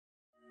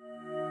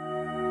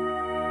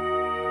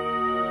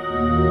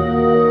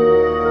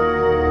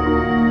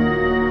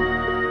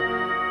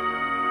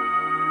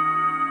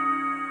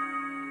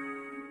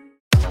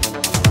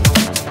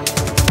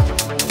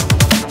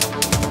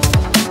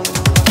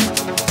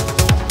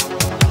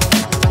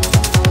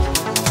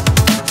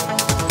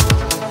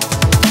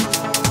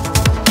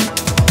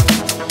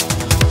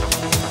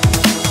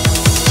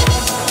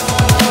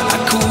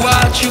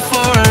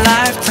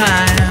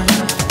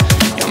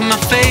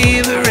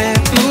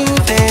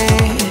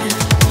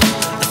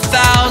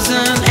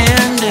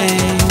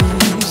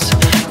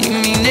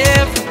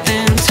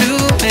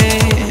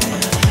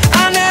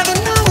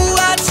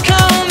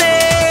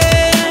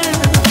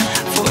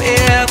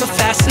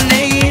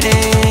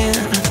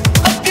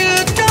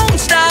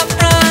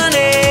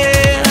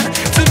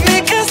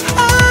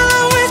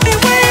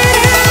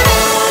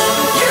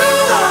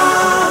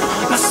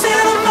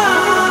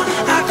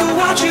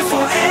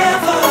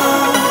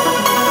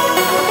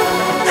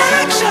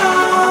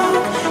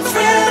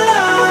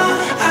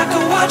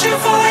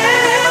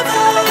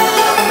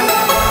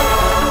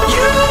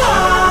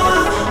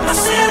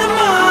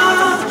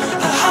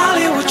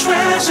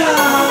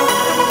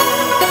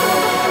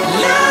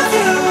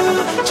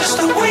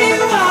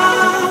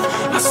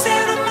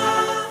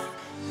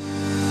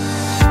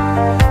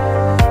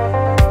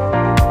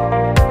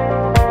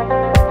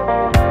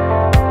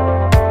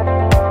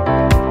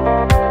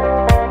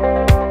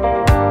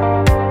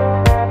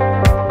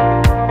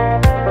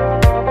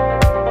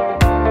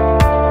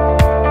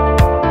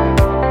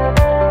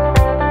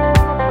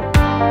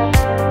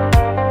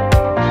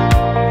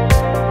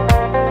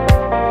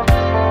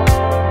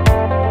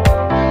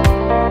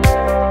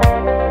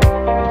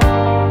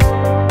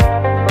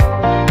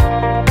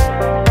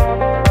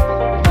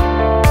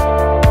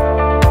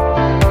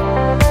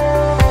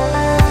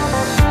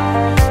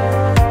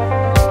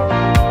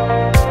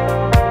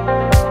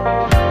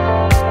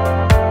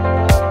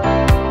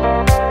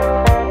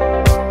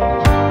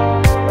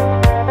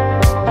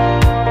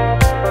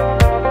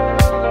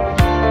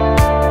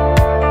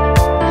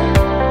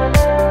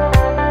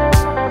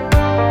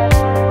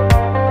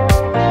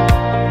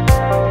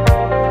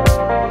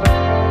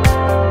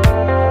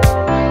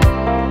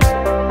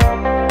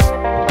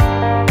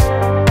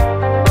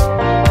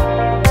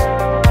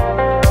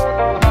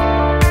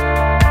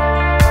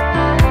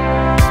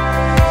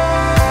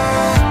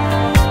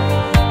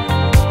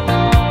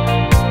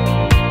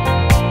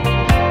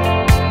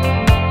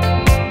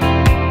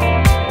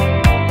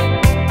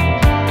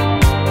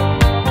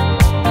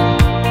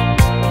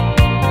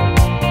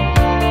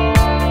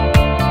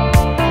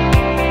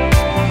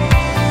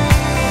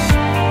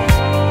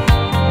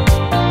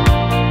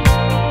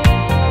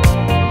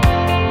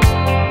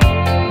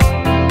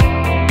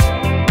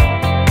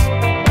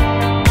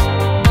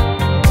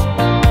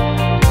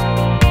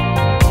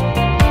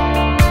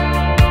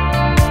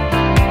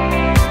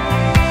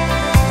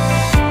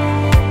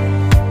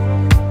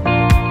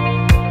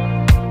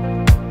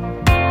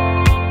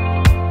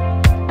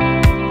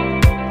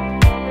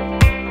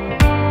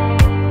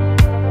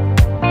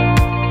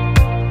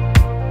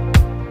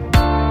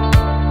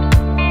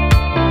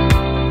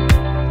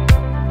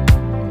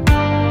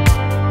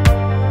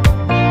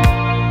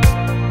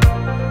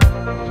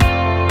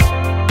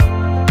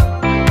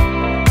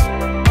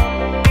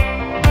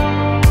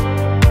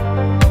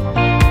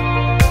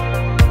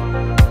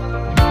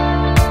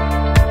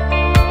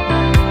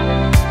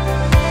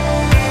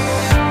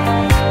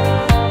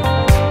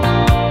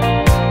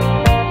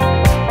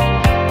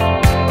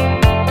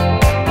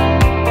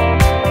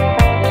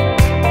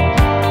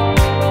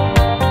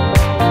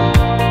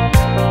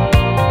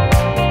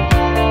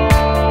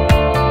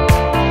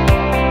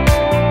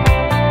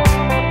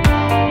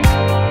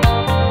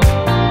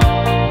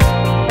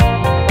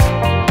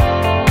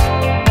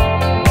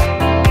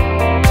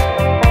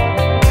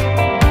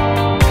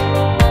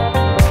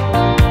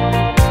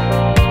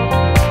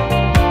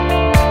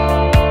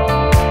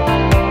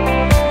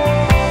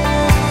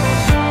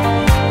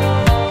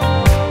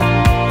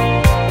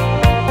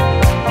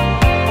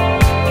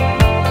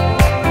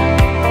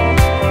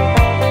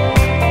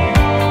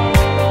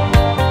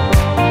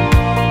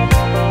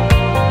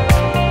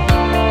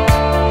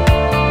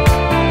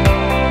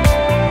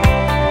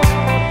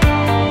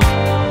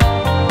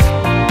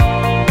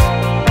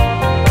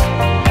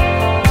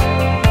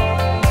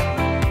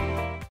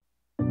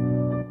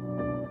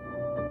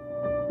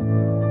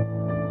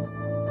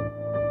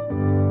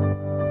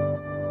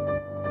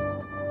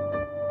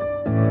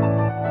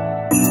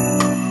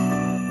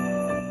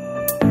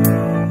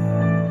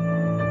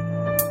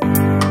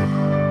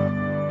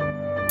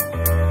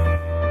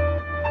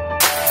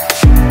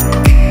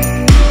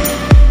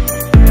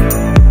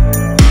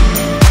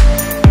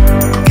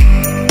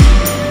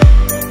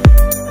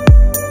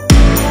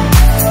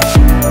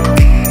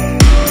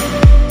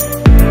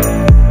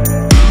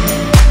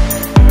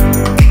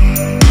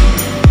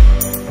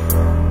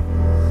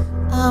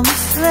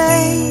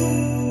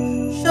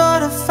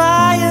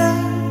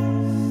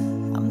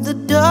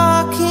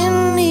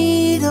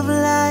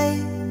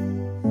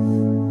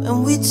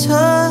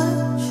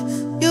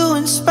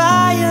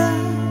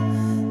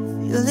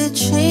feel it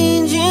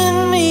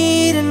changing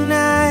me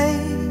tonight.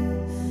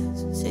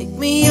 So take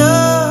me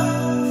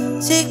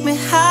up, take me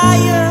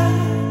higher.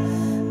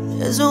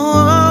 There's a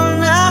world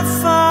not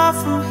far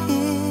from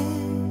here.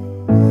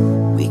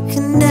 We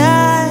can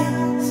die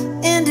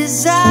in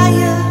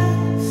desire,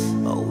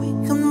 or we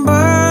can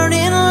burn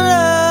in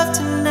love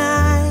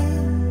tonight.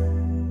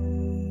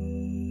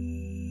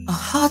 Our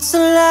hearts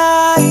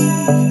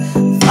alive,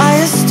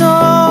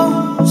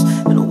 firestorms,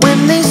 and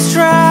when they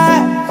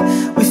strike,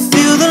 we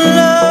feel the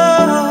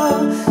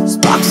love.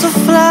 Sparks will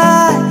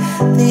fly,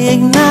 they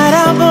ignite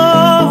our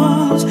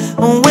bones,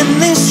 and when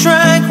they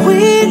strike,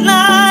 we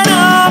light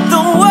up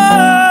the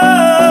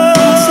world.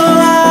 Hearts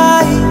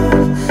alive,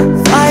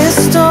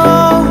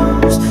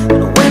 firestorms,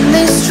 and when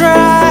they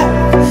strike,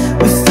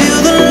 we feel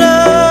the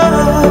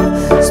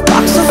love.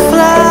 Sparks will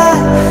fly,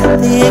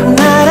 they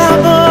ignite our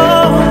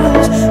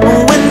bones, and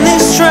when they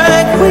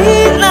strike, we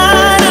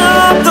light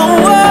up the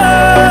world.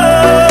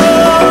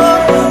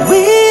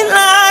 We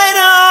light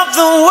up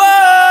the world.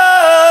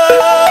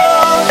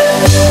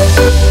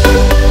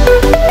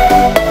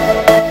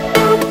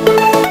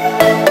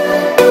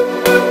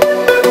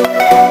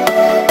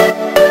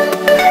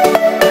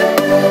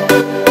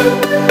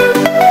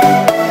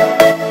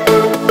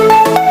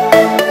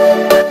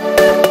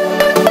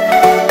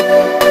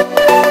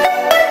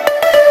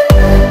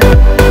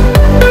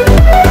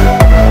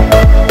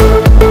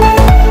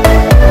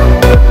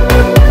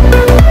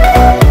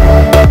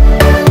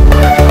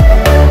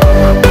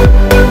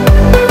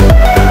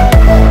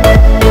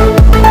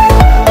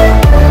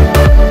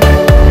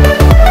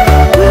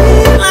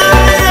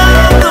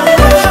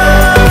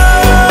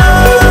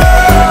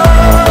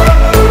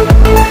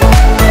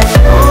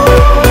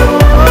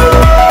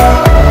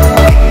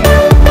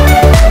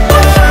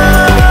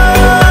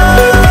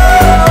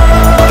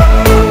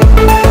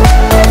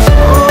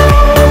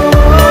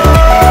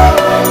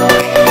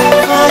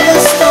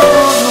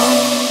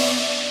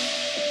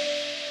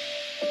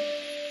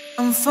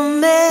 I'm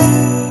from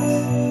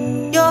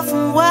Earth, you're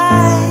from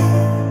White,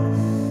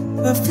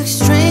 perfect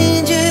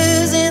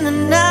strangers in the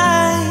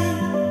night.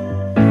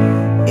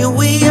 Here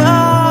we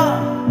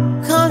are,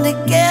 come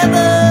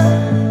together,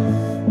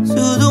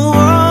 to the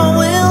world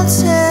we'll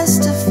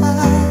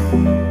testify.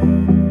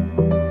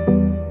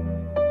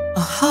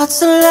 Our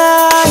hearts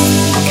alive,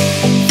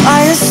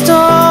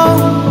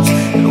 firestorms,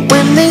 and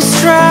when they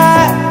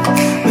strike,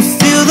 we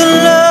feel the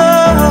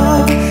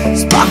love.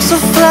 Sparks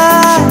will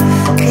fly,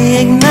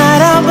 they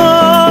ignite our bones.